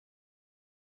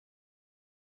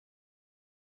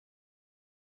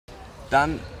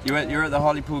Dan, you're at the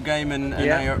Hartlepool game and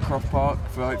Yeah. now you're at Croft Park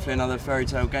for hopefully another fairy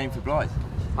tale game for Blyth.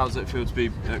 How does it feel to be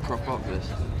at Croft Park for this?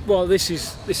 Well, this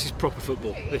is proper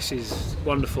football. This is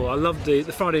wonderful. I loved the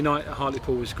Friday night at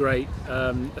Hartlepool was great.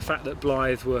 The fact that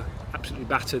Blyth were absolutely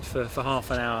battered for half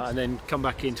an hour and then come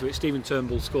back into it. Stephen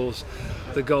Turnbull scores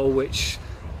the goal which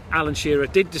Alan Shearer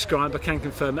did describe, I can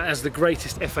confirm, as the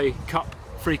greatest FA Cup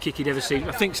free kick he'd ever seen.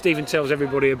 I think Stephen tells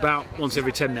everybody about once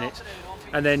every 10 minutes.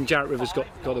 And then Jarrett Rivers got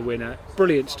the winner.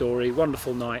 Brilliant story,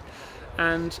 wonderful night.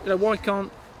 And why can't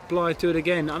Blyth do it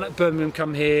again? I know Birmingham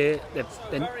come here,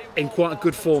 they're in quite a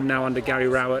good form now under Gary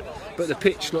Rowett, but the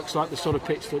pitch looks like the sort of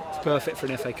pitch that's perfect for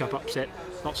an FA Cup upset.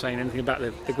 Not saying anything about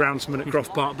the groundsman at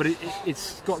Croft Park, but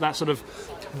it's got that sort of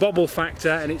bobble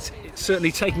factor, and it's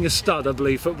certainly taking a stud, I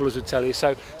believe footballers would tell you.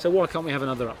 So why can't we have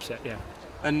another upset? Yeah.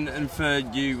 And for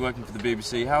you working for the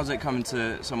BBC, how's it coming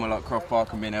to somewhere like Croft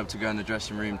Park and being able to go in the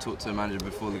dressing room, talk to the manager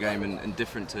before the game, and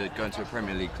different to going to a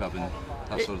Premier League club and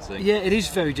that sort of thing? Yeah, it is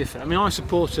very different. I mean, I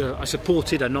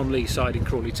supported a non-league side in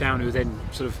Crawley Town who then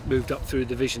sort of moved up through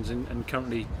divisions and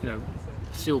currently,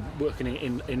 still working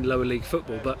in lower league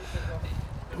football. But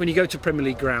when you go to Premier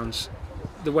League grounds,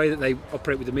 the way that they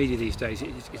operate with the media these days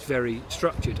is very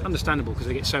structured. Understandable because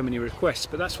they get so many requests,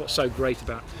 but that's what's so great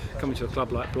about coming to a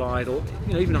club like Blyth, or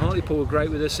even Hartlepool were great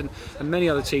with us, and many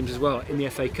other teams as well in the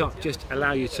FA Cup. Just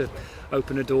allow you to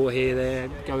open a door here, there,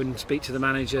 go and speak to the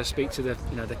manager, speak to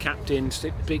the captain,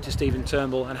 speak to Stephen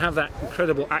Turnbull, and have that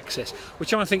incredible access.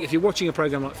 Which I think, if you're watching a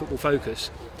programme like Football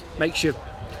Focus, makes you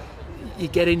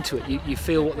get into it. You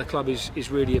feel what the club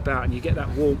is really about, and you get that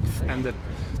warmth and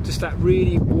just that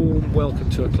really warm welcome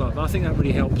to a club. I think that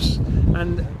really helps,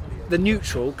 and the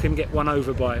neutral can get won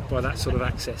over by that sort of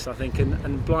access, I think,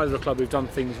 and Blyth are a club who've done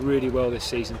things really well this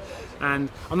season.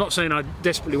 And I'm not saying I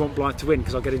desperately want Blyth to win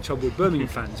because I'll get in trouble with Birmingham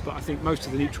fans, but I think most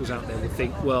of the neutrals out there would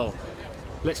think, well,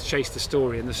 let's chase the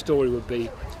story, and the story would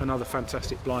be another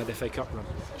fantastic Blyth FA Cup run.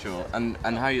 Sure. And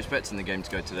how are you expecting the game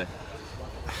to go today?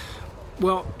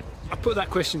 Well, I put that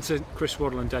question to Chris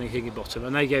Waddle and Danny Higginbottom,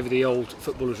 and they gave the old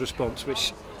footballer's response,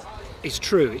 which is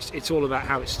true. It's all about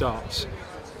how it starts.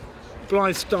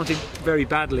 Blyth started very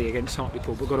badly against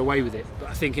Hartlepool, but got away with it. But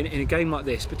I think in a game like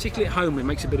this, particularly at home, it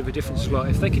makes a bit of a difference as well.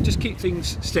 If they can just keep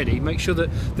things steady, make sure that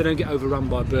they don't get overrun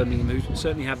by Birmingham, who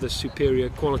certainly have the superior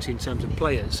quality in terms of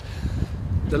players,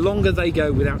 the longer they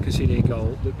go without conceding a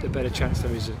goal, the better chance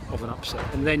there is of an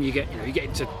upset. And then you get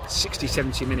into 60,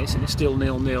 70 minutes and it's still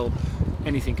 0-0.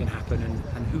 Anything can happen,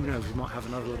 and who knows, we might have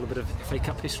another little bit of FA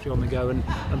Cup history on the go, and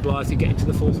Blyth could get into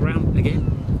the fourth round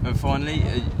again. And finally,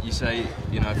 you say,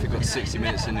 if you've got 60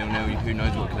 minutes and 0-0, who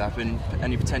knows what could happen?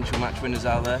 Any potential match winners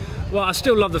out there? Well, I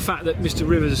still love the fact that Mr.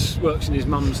 Rivers works in his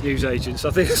mum's newsagents. I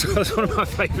think that's one of my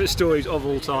favourite stories of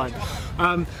all time.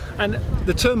 And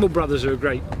the Turnbull brothers are a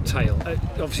great tale.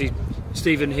 Obviously,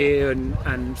 Stephen here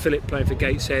and Philip playing for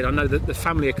Gateshead. I know that the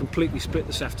family are completely split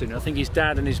this afternoon. I think his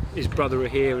dad and his brother are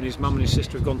here, and his mum and his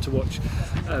sister have gone to watch.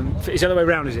 It's the other way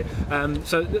around, is it?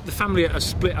 So the family are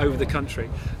split over the country.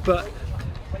 But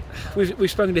we've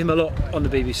spoken to him a lot on the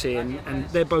BBC, and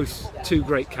they're both two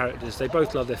great characters. They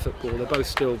both love their football. They're both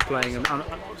still playing. And I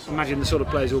imagine the sort of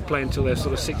players who will play until they're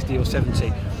sort of 60 or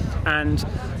 70. And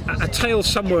a tale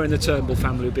somewhere in the Turnbull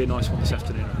family would be a nice one this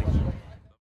afternoon, I think.